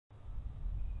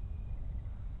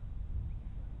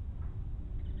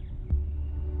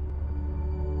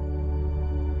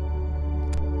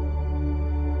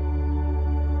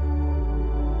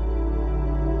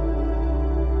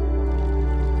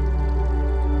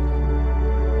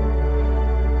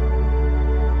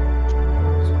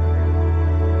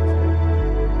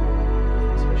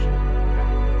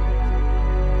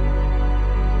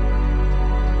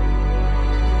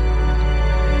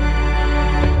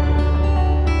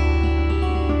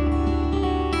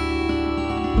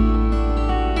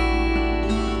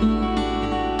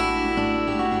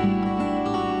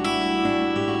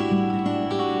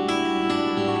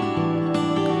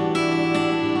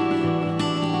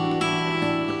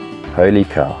Holy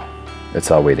cow,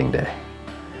 it's our wedding day.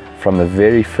 From the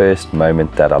very first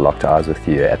moment that I locked eyes with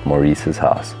you at Maurice's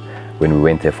house, when we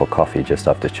went there for coffee just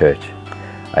after church,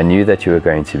 I knew that you were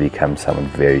going to become someone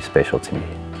very special to me.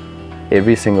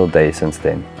 Every single day since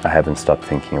then, I haven't stopped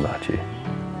thinking about you.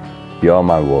 You are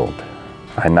my world.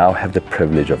 I now have the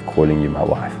privilege of calling you my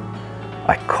wife.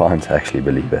 I can't actually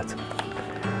believe it.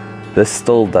 This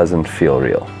still doesn't feel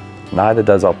real. Neither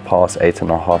does our past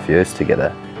 8.5 years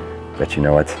together. But you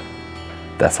know what?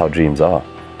 That's how dreams are,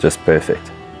 just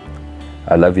perfect.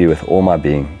 I love you with all my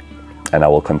being, and I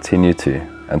will continue to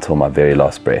until my very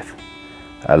last breath.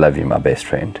 I love you, my best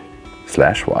friend /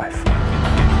 wife.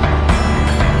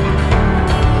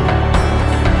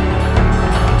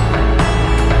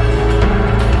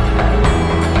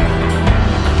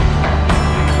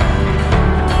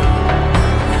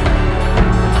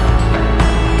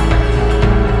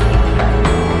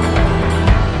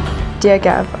 Dear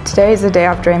Gav, today is the day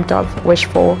I've dreamt of, wished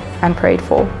for, and prayed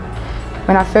for.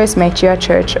 When I first met you at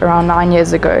church around 9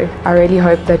 years ago, I really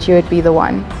hoped that you would be the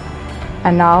one.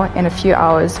 And now, in a few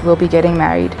hours, we'll be getting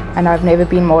married, and I've never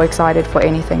been more excited for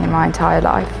anything in my entire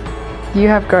life. You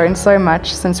have grown so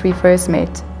much since we first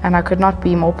met, and I could not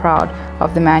be more proud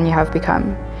of the man you have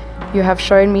become. You have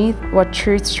shown me what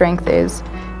true strength is,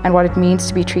 and what it means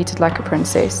to be treated like a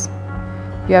princess.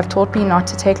 You have taught me not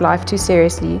to take life too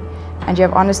seriously, and you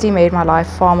have honestly made my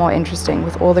life far more interesting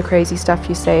with all the crazy stuff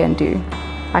you say and do.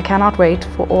 I cannot wait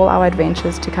for all our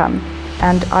adventures to come,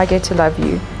 and I get to love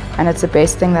you, and it's the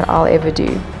best thing that I'll ever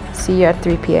do. See you at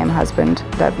 3 p.m, husband.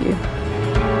 Love you.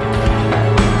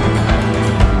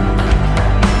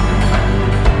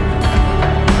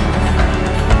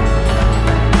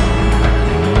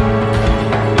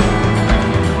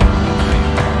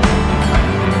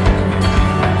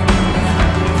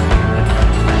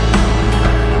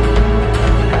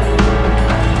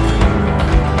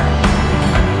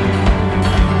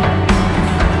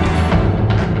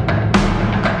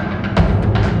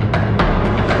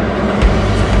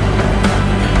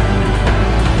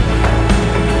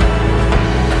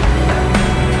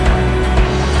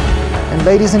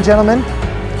 Ladies and gentlemen,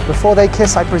 before they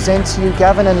kiss, I present to you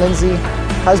Gavin and Lindsay,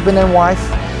 husband and wife.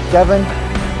 Gavin,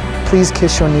 please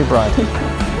kiss your new bride.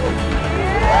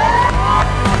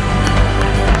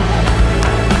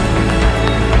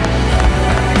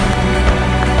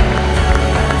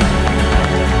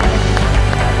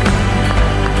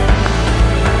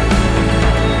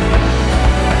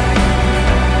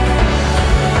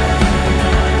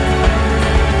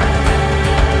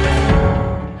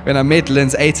 When I met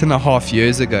Lindsay 8.5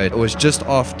 years ago, it was just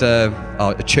after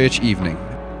a church evening.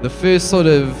 The first sort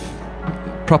of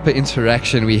proper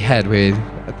interaction we had where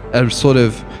a sort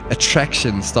of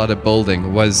attraction started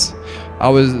building was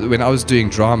when I was doing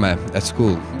drama at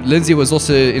school. Lindsay was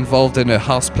also involved in her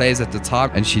house plays at the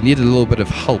time, and she needed a little bit of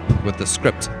help with the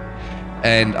script.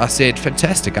 And I said,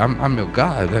 fantastic, I'm your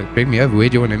guy, bring me over, where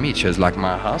do you want to meet? She was like,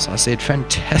 my house. I said,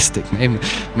 fantastic, name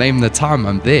the time,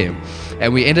 I'm there.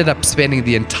 And we ended up spending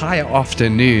the entire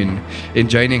afternoon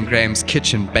enjoying Graham's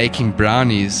kitchen, baking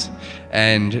brownies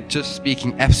and just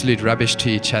speaking absolute rubbish to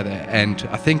each other. And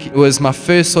I think it was my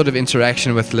first sort of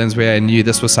interaction with Lindsay where I knew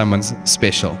this was someone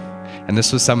special. And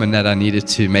this was someone that I needed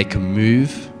to make a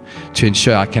move to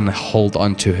ensure I can hold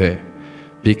on to her.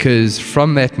 Because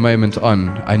from that moment on,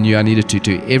 I knew I needed to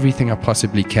do everything I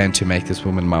possibly can to make this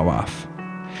woman my wife.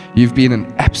 You've been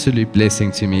an absolute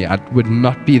blessing to me. I would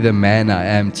not be the man I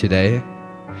am today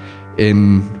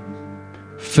in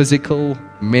physical,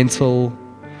 mental,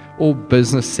 or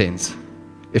business sense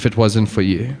if it wasn't for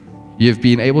you. You've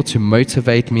been able to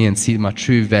motivate me and see my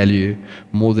true value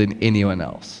more than anyone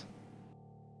else.